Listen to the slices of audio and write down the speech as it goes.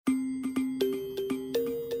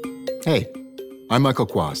Hey, I'm Michael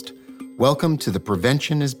Quast. Welcome to the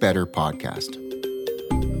Prevention is Better podcast.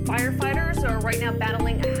 Firefighters are right now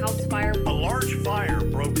battling a house fire. A large fire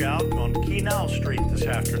broke out on Kenau Street this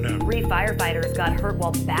afternoon. 3 firefighters got hurt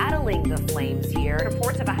while battling the flames here.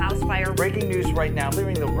 Reports of a house fire. Breaking news right now,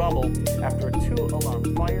 clearing the rubble after a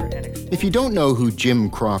 2-alarm fire and explosion. If you don't know who Jim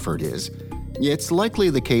Crawford is, it's likely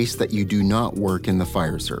the case that you do not work in the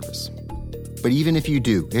fire service. But even if you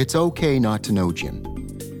do, it's okay not to know Jim.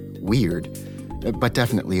 Weird, but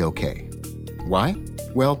definitely okay. Why?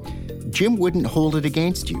 Well, Jim wouldn't hold it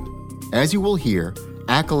against you. As you will hear,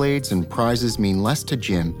 accolades and prizes mean less to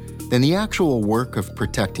Jim than the actual work of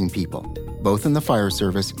protecting people, both in the fire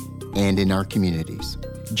service and in our communities.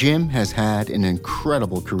 Jim has had an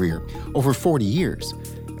incredible career, over 40 years,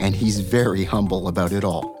 and he's very humble about it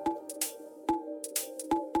all.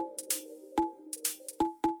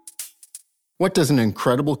 What does an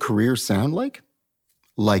incredible career sound like?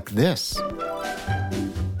 Like this.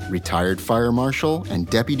 Retired Fire Marshal and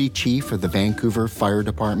Deputy Chief of the Vancouver Fire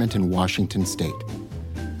Department in Washington State.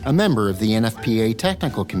 A member of the NFPA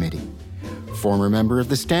Technical Committee. Former member of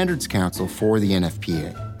the Standards Council for the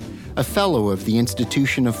NFPA. A Fellow of the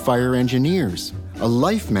Institution of Fire Engineers. A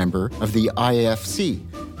life member of the IAFC.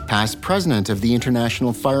 Past President of the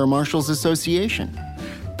International Fire Marshals Association.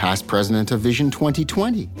 Past President of Vision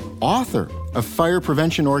 2020. Author of Fire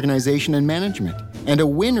Prevention Organization and Management. And a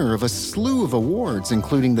winner of a slew of awards,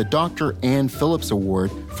 including the Dr. Phillips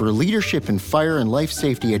Award for Leadership in Fire and Life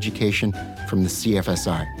Safety Education from the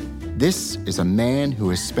CFSI. This is a man who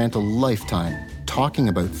has spent a lifetime talking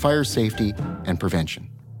about fire safety and prevention.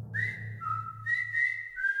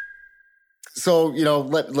 So,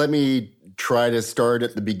 let me try to start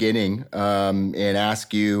at the beginning and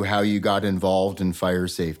ask you how you got involved in fire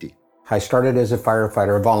safety. I started as a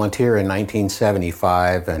firefighter, a volunteer in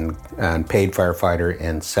 1975 and paid firefighter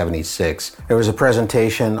in 76. There was a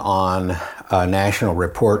presentation on a national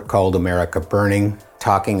report called America Burning,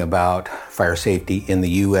 talking about fire safety in the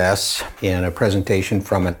U.S. and a presentation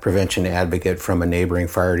from a prevention advocate from a neighboring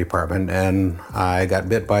fire department, and I got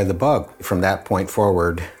bit by the bug. From that point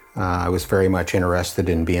forward, I was very much interested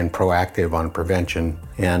in being proactive on prevention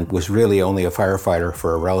and was really only a firefighter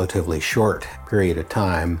for a relatively short period of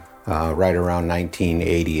time. Right around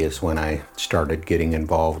 1980 is when I started getting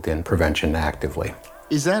involved in prevention actively.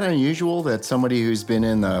 Is that unusual that somebody who's been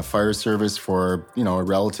in the fire service for, a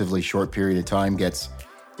relatively short period of time gets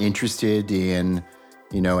interested in,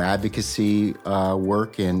 advocacy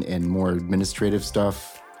work and more administrative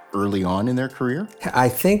stuff early on in their career? I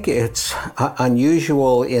think it's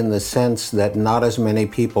unusual in the sense that not as many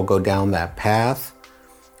people go down that path.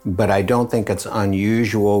 But I don't think it's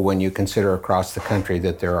unusual when you consider across the country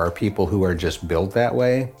that there are people who are just built that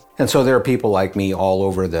way. And so there are people like me all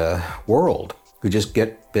over the world who just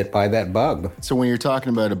get bit by that bug. So when you're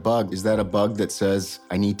talking about a bug, is that a bug that says,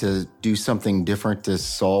 I need to do something different to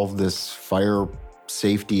solve this fire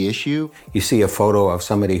safety issue? You see a photo of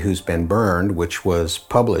somebody who's been burned, which was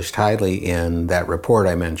published highly in that report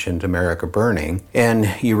I mentioned, America Burning,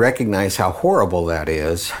 and you recognize how horrible that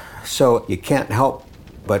is. So you can't help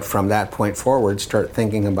but from that point forward, start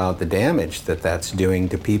thinking about the damage that that's doing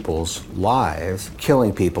to people's lives,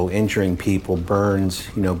 killing people, injuring people, burns,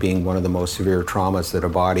 being one of the most severe traumas that a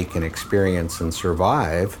body can experience and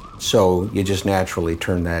survive. So you just naturally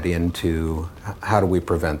turn that into how do we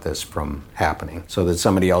prevent this from happening so that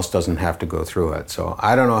somebody else doesn't have to go through it. So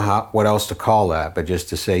I don't know what else to call that, but just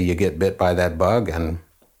to say you get bit by that bug and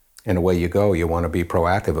away you go. You want to be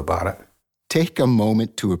proactive about it. Take a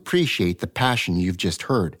moment to appreciate the passion you've just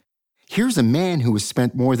heard. Here's a man who has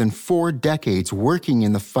spent more than 4 decades working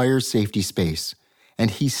in the fire safety space,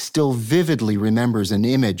 and he still vividly remembers an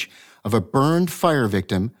image of a burned fire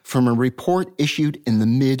victim from a report issued in the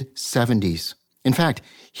mid-70s. In fact,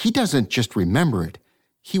 he doesn't just remember it,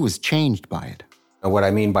 he was changed by it. What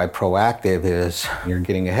I mean by proactive is you're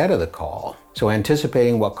getting ahead of the call. So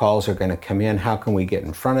anticipating what calls are going to come in, how can we get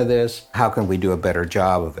in front of this? How can we do a better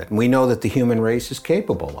job of it? And we know that the human race is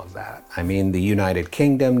capable of that. I mean, the United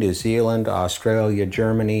Kingdom, New Zealand, Australia,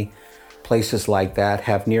 Germany, places like that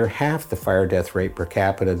have near half the fire death rate per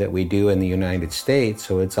capita that we do in the United States.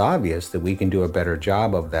 So it's obvious that we can do a better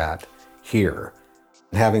job of that here.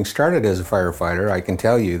 Having started as a firefighter, I can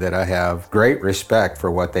tell you that I have great respect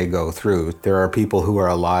for what they go through. There are people who are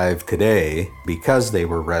alive today because they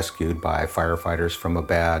were rescued by firefighters from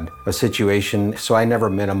a situation. So I never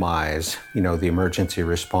minimize, the emergency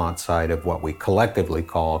response side of what we collectively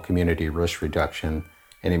call community risk reduction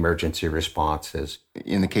and emergency responses.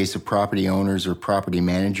 In the case of property owners or property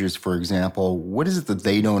managers, for example, what is it that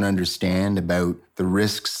they don't understand about the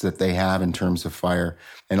risks that they have in terms of fire?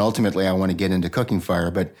 And ultimately, I want to get into cooking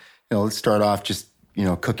fire, but let's start off just,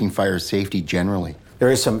 cooking fire safety generally. There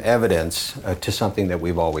is some evidence to something that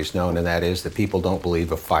we've always known, and that is that people don't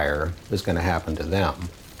believe a fire is going to happen to them.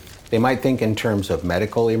 They might think in terms of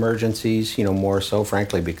medical emergencies, more so,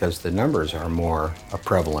 frankly, because the numbers are more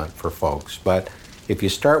prevalent for folks. But if you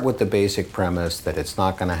start with the basic premise that it's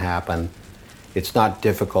not going to happen, it's not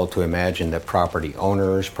difficult to imagine that property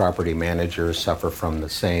owners, property managers suffer from the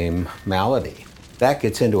same malady. That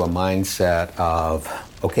gets into a mindset of,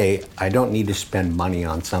 okay, I don't need to spend money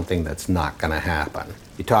on something that's not going to happen.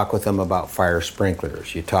 You talk with them about fire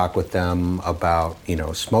sprinklers. You talk with them about,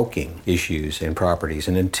 smoking issues in properties.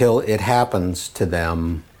 And until it happens to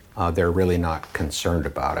them, they're really not concerned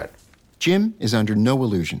about it. Jim is under no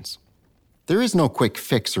illusions. There is no quick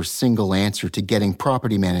fix or single answer to getting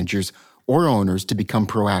property managers or owners to become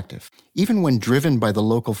proactive. Even when driven by the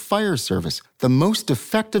local fire service, the most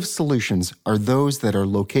effective solutions are those that are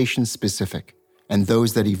location-specific and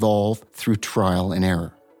those that evolve through trial and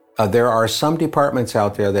error. There are some departments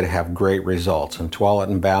out there that have great results, and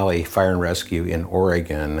Tualatin Valley Fire and Rescue in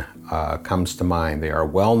Oregon comes to mind. They are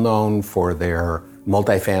well known for their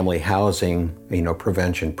multifamily housing,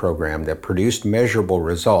 prevention program that produced measurable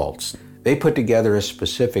results. They put together a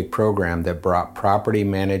specific program that brought property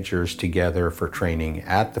managers together for training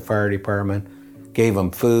at the fire department, gave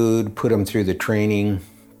them food, put them through the training,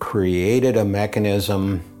 created a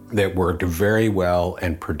mechanism that worked very well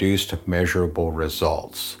and produced measurable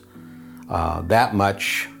results. That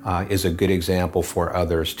much is a good example for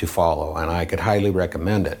others to follow, and I could highly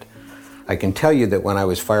recommend it. I can tell you that when I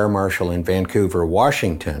was fire marshal in Vancouver,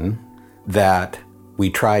 Washington, that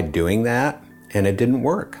we tried doing that and it didn't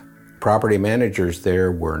work. Property managers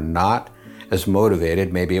there were not as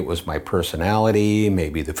motivated. Maybe it was my personality,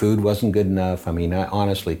 maybe the food wasn't good enough. I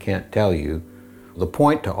honestly can't tell you. The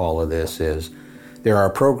point to all of this is there are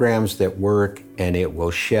programs that work, and it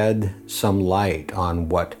will shed some light on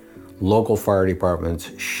what local fire departments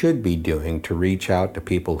should be doing to reach out to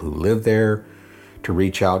people who live there, to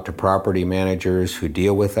reach out to property managers who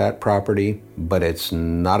deal with that property. But it's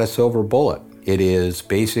not a silver bullet. It is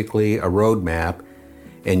basically a roadmap,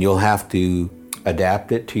 and you'll have to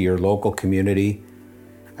adapt it to your local community.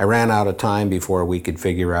 I ran out of time before we could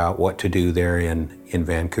figure out what to do there in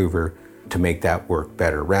Vancouver to make that work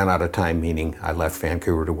better. Ran out of time, meaning I left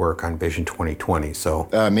Vancouver to work on Vision 2020. So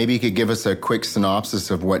maybe you could give us a quick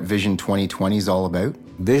synopsis of what Vision 2020 is all about?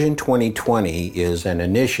 Vision 2020 is an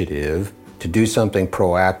initiative to do something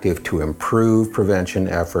proactive to improve prevention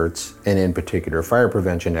efforts, and in particular, fire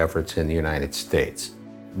prevention efforts in the United States.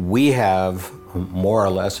 We have more or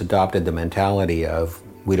less adopted the mentality of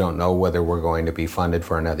we don't know whether we're going to be funded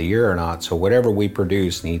for another year or not, so whatever we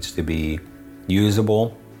produce needs to be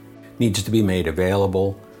usable, needs to be made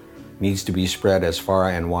available, needs to be spread as far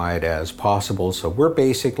and wide as possible. So we're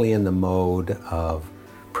basically in the mode of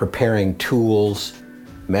preparing tools,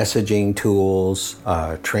 messaging tools,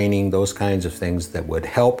 training, those kinds of things that would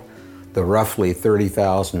help the roughly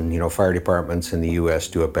 30,000 fire departments in the U.S.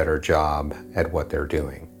 do a better job at what they're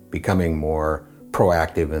doing, becoming more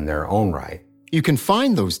proactive in their own right. You can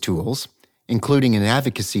find those tools, including an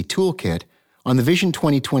advocacy toolkit, on the Vision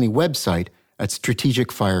 2020 website at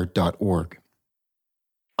strategicfire.org.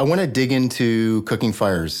 I want to dig into cooking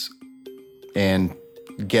fires and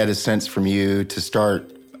get a sense from you to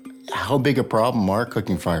start. How big a problem are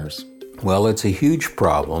cooking fires? Well, it's a huge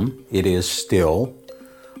problem. It is still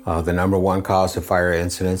the number one cause of fire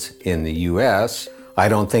incidents in the U.S. I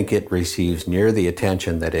don't think it receives near the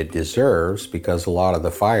attention that it deserves because a lot of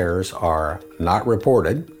the fires are not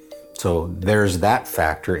reported. So there's that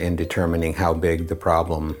factor in determining how big the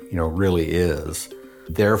problem, really is.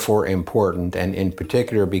 Therefore important, and in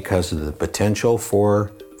particular because of the potential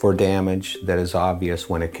for damage that is obvious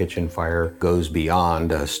when a kitchen fire goes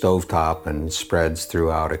beyond a stovetop and spreads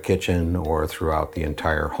throughout a kitchen or throughout the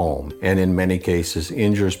entire home, and in many cases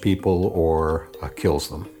injures people or kills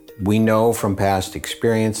them. We know from past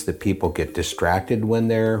experience that people get distracted when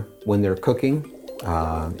they're cooking,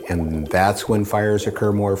 and that's when fires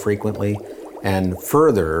occur more frequently. And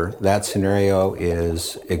further, that scenario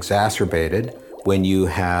is exacerbated when you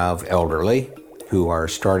have elderly who are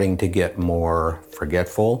starting to get more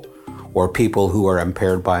forgetful, or people who are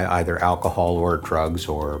impaired by either alcohol or drugs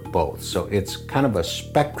or both. So it's kind of a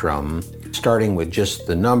spectrum. Starting with just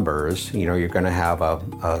the numbers, you're going to have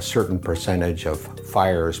a certain percentage of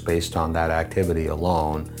fires based on that activity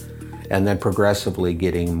alone. and then progressively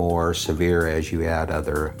getting more severe as you add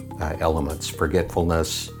other elements,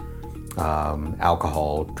 forgetfulness,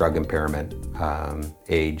 alcohol, drug impairment,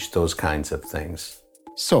 age, those kinds of things.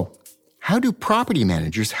 So, how do property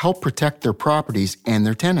managers help protect their properties and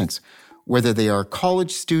their tenants, whether they are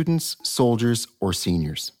college students, soldiers, or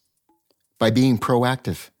seniors? By being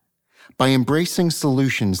proactive, by embracing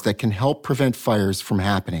solutions that can help prevent fires from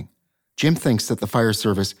happening. Jim thinks that the fire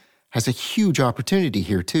service has a huge opportunity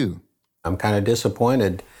here too. I'm kind of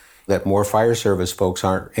disappointed that more fire service folks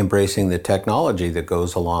aren't embracing the technology that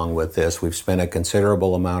goes along with this. We've spent a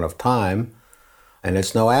considerable amount of time, and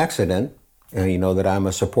it's no accident, that I'm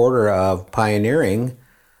a supporter of pioneering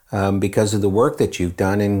because of the work that you've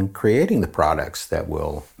done in creating the products that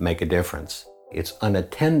will make a difference. It's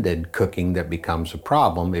unattended cooking that becomes a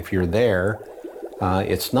problem. If you're there,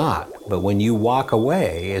 it's not. But when you walk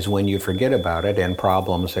away is when you forget about it and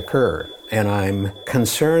problems occur. And I'm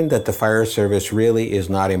concerned that the fire service really is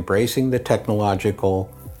not embracing the technological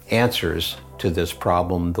answers to this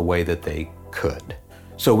problem the way that they could.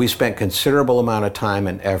 So we spent considerable amount of time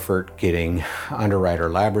and effort getting Underwriter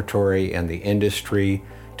Laboratory and the industry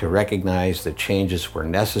to recognize that changes were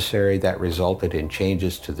necessary. That resulted in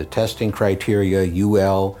changes to the testing criteria,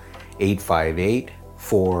 UL 858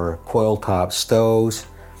 for coil-top stoves,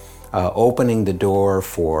 opening the door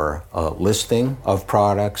for listing of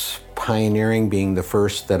products, pioneering being the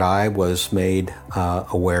first that I was made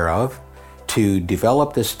aware of, to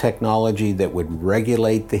develop this technology that would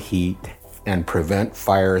regulate the heat and prevent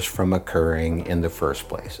fires from occurring in the first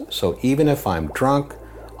place. So even if I'm drunk,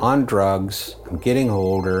 on drugs, I'm getting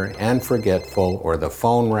older and forgetful, or the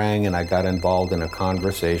phone rang and I got involved in a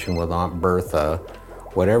conversation with Aunt Bertha,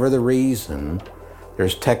 whatever the reason,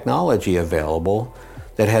 there's technology available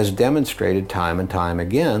that has demonstrated time and time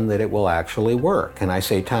again that it will actually work. And I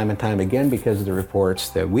say time and time again because of the reports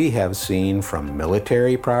that we have seen from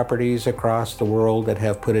military properties across the world that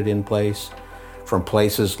have put it in place, from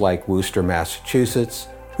places like Worcester, Massachusetts,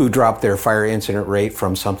 who dropped their fire incident rate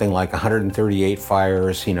from something like 138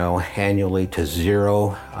 fires, annually to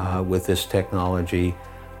 0 with this technology.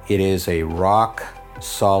 It is a rock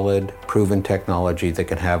solid, proven technology that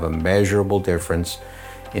can have a measurable difference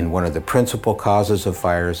in one of the principal causes of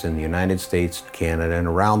fires in the United States, Canada, and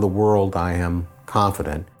around the world, I am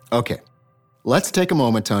confident. Okay, let's take a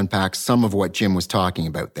moment to unpack some of what Jim was talking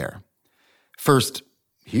about there. First,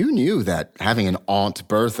 you knew that having an Aunt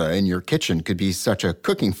Bertha in your kitchen could be such a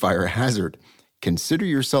cooking fire hazard. Consider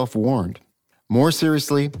yourself warned. More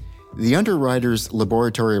seriously, the Underwriter's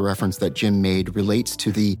laboratory reference that Jim made relates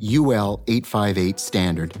to the UL 858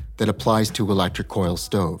 standard that applies to electric coil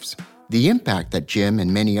stoves. The impact that Jim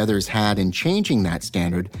and many others had in changing that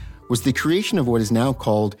standard was the creation of what is now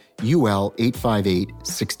called UL 858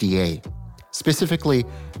 60A, specifically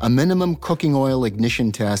a minimum cooking oil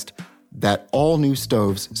ignition test that all new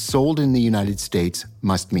stoves sold in the United States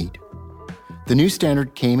must meet. The new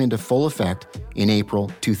standard came into full effect in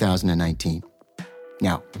April 2019.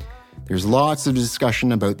 Now, there's lots of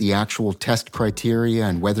discussion about the actual test criteria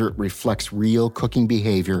and whether it reflects real cooking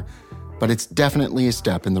behavior, but it's definitely a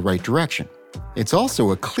step in the right direction. It's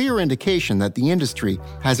also a clear indication that the industry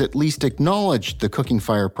has at least acknowledged the cooking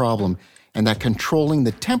fire problem and that controlling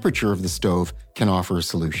the temperature of the stove can offer a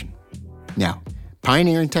solution. Now,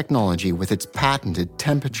 pioneering technology with its patented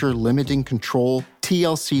temperature limiting control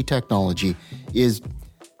TLC technology is,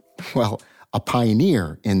 a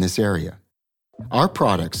pioneer in this area. Our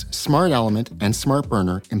products, Smart Element and Smart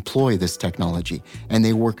Burner, employ this technology, and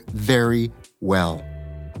they work very well.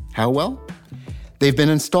 How well? They've been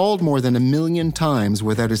installed more than 1 million times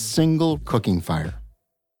without a single cooking fire.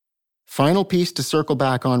 Final piece to circle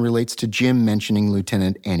back on relates to Jim mentioning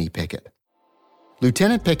Lieutenant Annie Pickett.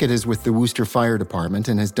 Lieutenant Pickett is with the Worcester Fire Department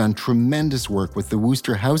and has done tremendous work with the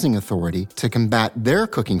Worcester Housing Authority to combat their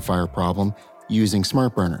cooking fire problem using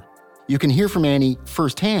Smart Burner. You can hear from Annie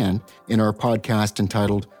firsthand in our podcast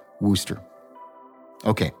entitled Worcester.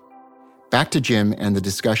 Okay, back to Jim and the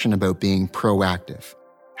discussion about being proactive.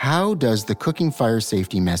 How does the cooking fire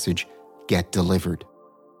safety message get delivered?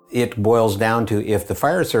 It boils down to, if the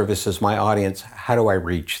fire service is my audience, how do I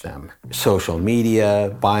reach them? Social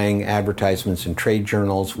media, buying advertisements in trade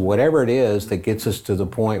journals, whatever it is that gets us to the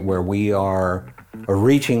point where we are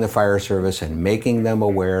reaching the fire service and making them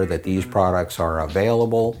aware that these products are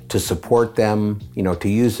available, to support them, to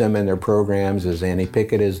use them in their programs as Annie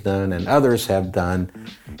Pickett has done and others have done,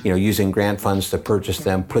 using grant funds to purchase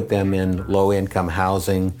them, put them in low-income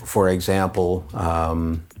housing, for example.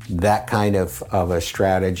 That kind of a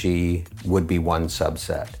strategy would be one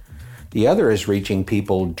subset. The other is reaching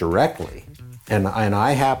people directly. And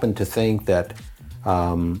I happen to think that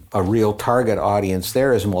A real target audience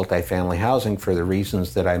there is multifamily housing for the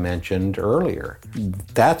reasons that I mentioned earlier.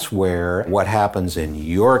 That's where what happens in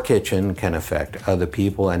your kitchen can affect other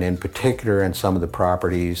people, and in particular in some of the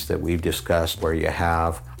properties that we've discussed where you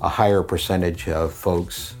have a higher percentage of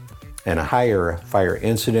folks and a higher fire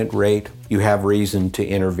incident rate, you have reason to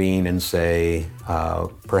intervene and say,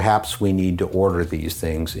 perhaps we need to order these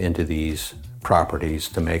things into these properties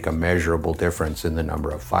to make a measurable difference in the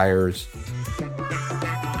number of fires.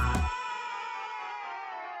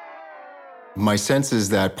 My sense is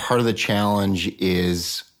that part of the challenge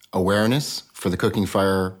is awareness for the cooking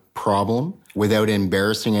fire problem. Without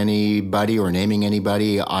embarrassing anybody or naming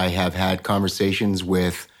anybody, I have had conversations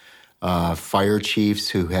with fire chiefs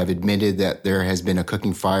who have admitted that there has been a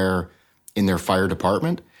cooking fire in their fire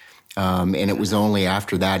department. And it was only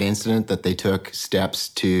after that incident that they took steps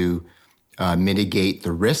to mitigate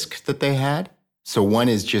the risk that they had. So one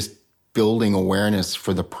is just building awareness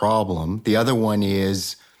for the problem. The other one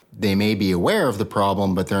is they may be aware of the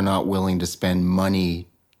problem, but they're not willing to spend money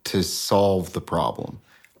to solve the problem.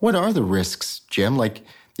 What are the risks, Jim? Like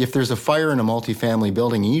if there's a fire in a multifamily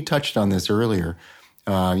building, and you touched on this earlier,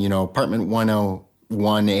 apartment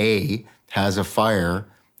 101A has a fire.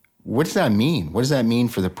 What does that mean? What does that mean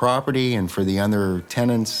for the property and for the other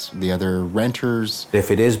tenants, the other renters?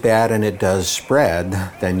 If it is bad and it does spread,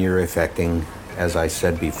 then you're affecting, as I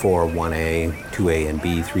said before, 1A, 2A and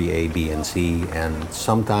B, 3A, B, and C, and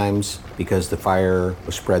sometimes, because the fire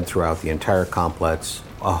was spread throughout the entire complex,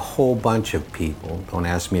 a whole bunch of people, don't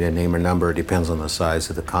ask me to name a number, it depends on the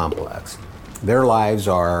size of the complex, their lives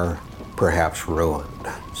are perhaps ruined.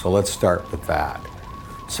 So let's start with that.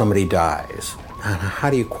 Somebody dies. How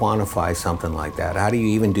do you quantify something like that? How do you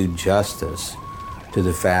even do justice to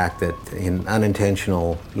the fact that an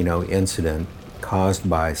unintentional, incident caused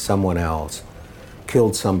by someone else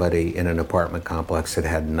killed somebody in an apartment complex that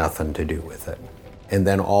had nothing to do with it? And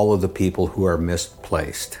then all of the people who are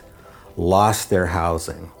misplaced lost their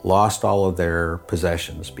housing, lost all of their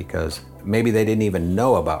possessions because maybe they didn't even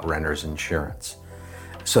know about renter's insurance.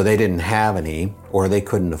 So they didn't have any, or they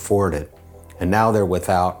couldn't afford it. And now they're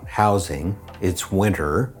without housing. It's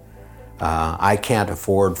winter. I can't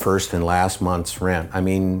afford first and last month's rent. I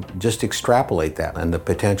mean, just extrapolate that, and the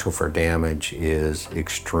potential for damage is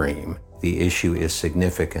extreme. The issue is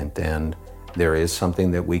significant, and there is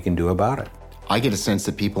something that we can do about it. I get a sense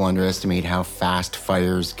that people underestimate how fast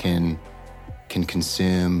fires can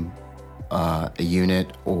consume a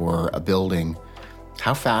unit or a building.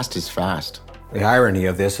 How fast is fast? The irony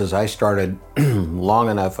of this is I started long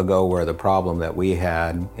enough ago where the problem that we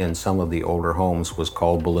had in some of the older homes was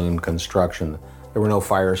called balloon construction. There were no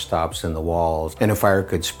fire stops in the walls, and a fire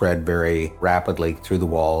could spread very rapidly through the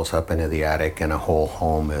walls up into the attic, and a whole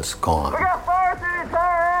home is gone. We got fire through the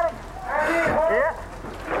entire attic.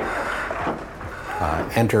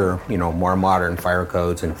 Yeah. Enter, more modern fire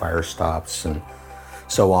codes and fire stops and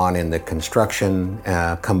so on in the construction.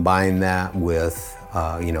 Combine that with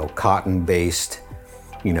cotton-based,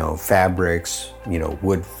 fabrics,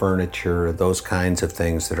 wood furniture, those kinds of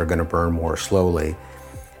things that are going to burn more slowly.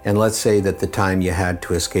 And let's say that the time you had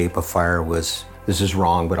to escape a fire was, this is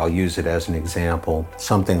wrong, but I'll use it as an example,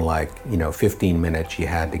 something like, 15 minutes you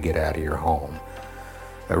had to get out of your home.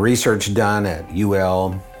 Research done at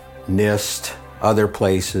UL, NIST, other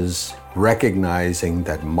places, recognizing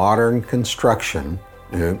that modern construction,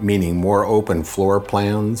 meaning more open floor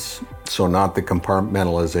plans, so not the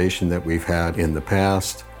compartmentalization that we've had in the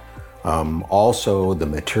past. Also, the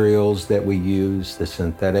materials that we use, the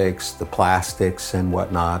synthetics, the plastics and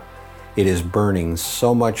whatnot, it is burning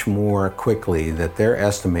so much more quickly that they're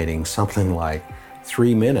estimating something like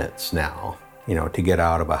 3 minutes now, to get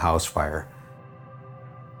out of a house fire.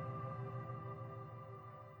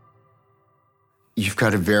 You've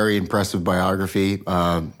got a very impressive biography,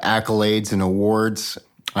 accolades and awards.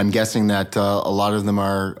 I'm guessing that a lot of them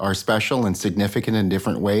are special and significant in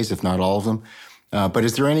different ways, if not all of them. But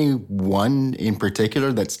is there any one in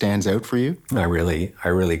particular that stands out for you? I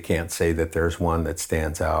really can't say that there's one that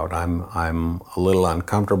stands out. I'm a little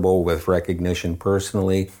uncomfortable with recognition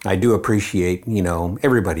personally. I do appreciate,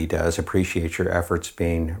 everybody does appreciate your efforts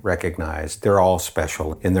being recognized. They're all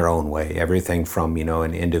special in their own way. Everything from,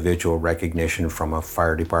 an individual recognition from a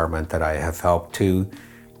fire department that I have helped to,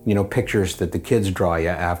 pictures that the kids draw you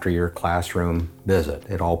after your classroom visit.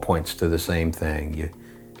 It all points to the same thing.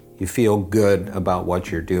 You feel good about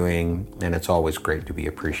what you're doing, and it's always great to be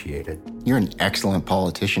appreciated. You're an excellent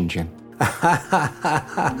politician, Jim.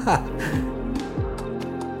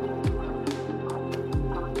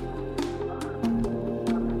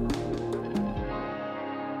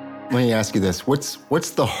 Let me ask you this.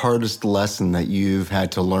 What's the hardest lesson that you've had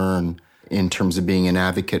to learn in terms of being an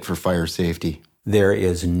advocate for fire safety? There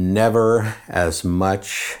is never as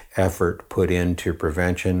much effort put into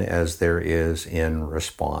prevention as there is in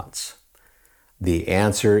response. The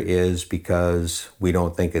answer is because we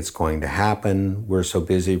don't think it's going to happen. We're so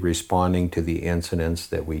busy responding to the incidents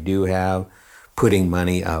that we do have. Putting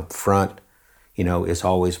money up front, is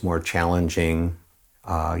always more challenging.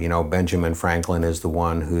 Benjamin Franklin is the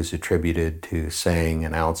one who's attributed to saying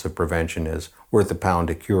an ounce of prevention is worth a pound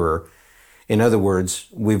of cure. In other words,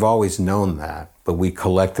 we've always known that, but we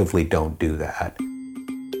collectively don't do that.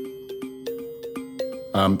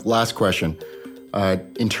 Last question.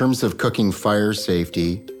 In terms of cooking fire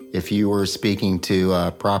safety, if you were speaking to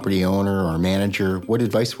a property owner or manager, what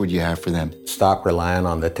advice would you have for them? Stop relying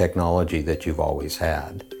on the technology that you've always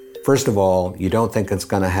had. First of all, you don't think it's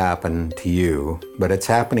going to happen to you, but it's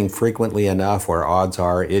happening frequently enough where odds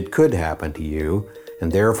are it could happen to you,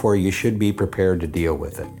 and therefore you should be prepared to deal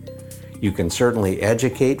with it. You can certainly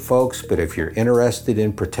educate folks, but if you're interested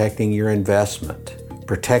in protecting your investment,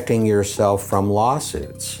 protecting yourself from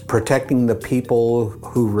lawsuits, protecting the people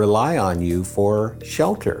who rely on you for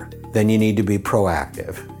shelter, then you need to be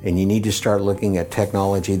proactive, and you need to start looking at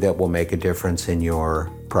technology that will make a difference in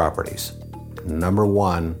your properties. Number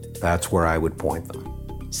one, that's where I would point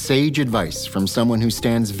them. Sage advice from someone who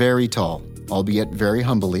stands very tall, albeit very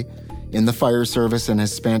humbly, in the fire service and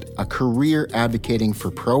has spent a career advocating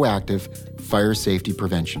for proactive fire safety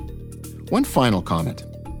prevention. One final comment.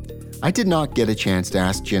 I did not get a chance to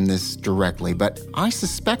ask Jim this directly, but I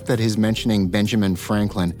suspect that his mentioning Benjamin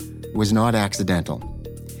Franklin was not accidental.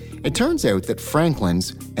 It turns out that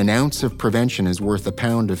Franklin's "an ounce of prevention is worth a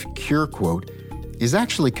pound of cure" quote is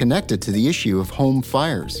actually connected to the issue of home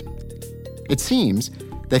fires. It seems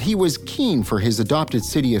that he was keen for his adopted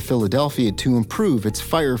city of Philadelphia to improve its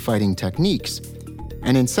firefighting techniques.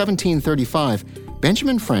 And in 1735,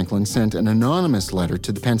 Benjamin Franklin sent an anonymous letter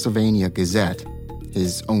to the Pennsylvania Gazette,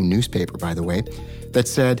 his own newspaper, by the way, that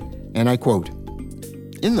said, and I quote,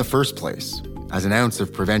 "In the first place, as an ounce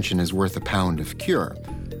of prevention is worth a pound of cure,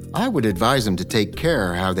 I would advise them to take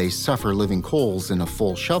care how they suffer living coals in a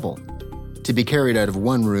full shovel, to be carried out of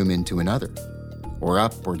one room into another, or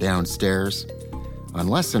up or downstairs,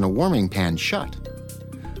 unless in a warming pan shut.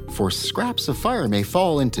 For scraps of fire may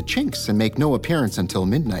fall into chinks and make no appearance until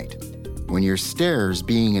midnight. When your stairs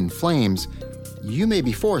being in flames, you may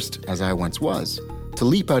be forced, as I once was, to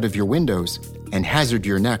leap out of your windows and hazard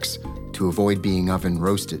your necks to avoid being oven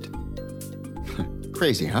roasted."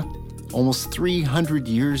 Crazy, huh? Almost 300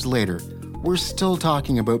 years later, we're still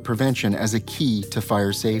talking about prevention as a key to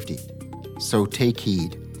fire safety. So take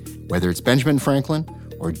heed. Whether it's Benjamin Franklin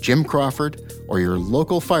or Jim Crawford or your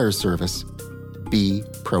local fire service, be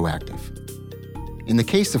proactive. In the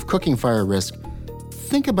case of cooking fire risk,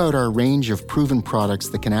 think about our range of proven products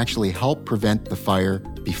that can actually help prevent the fire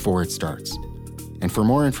before it starts. And for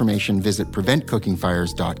more information, visit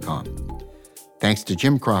preventcookingfires.com. Thanks to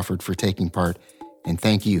Jim Crawford for taking part, and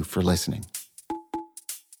thank you for listening.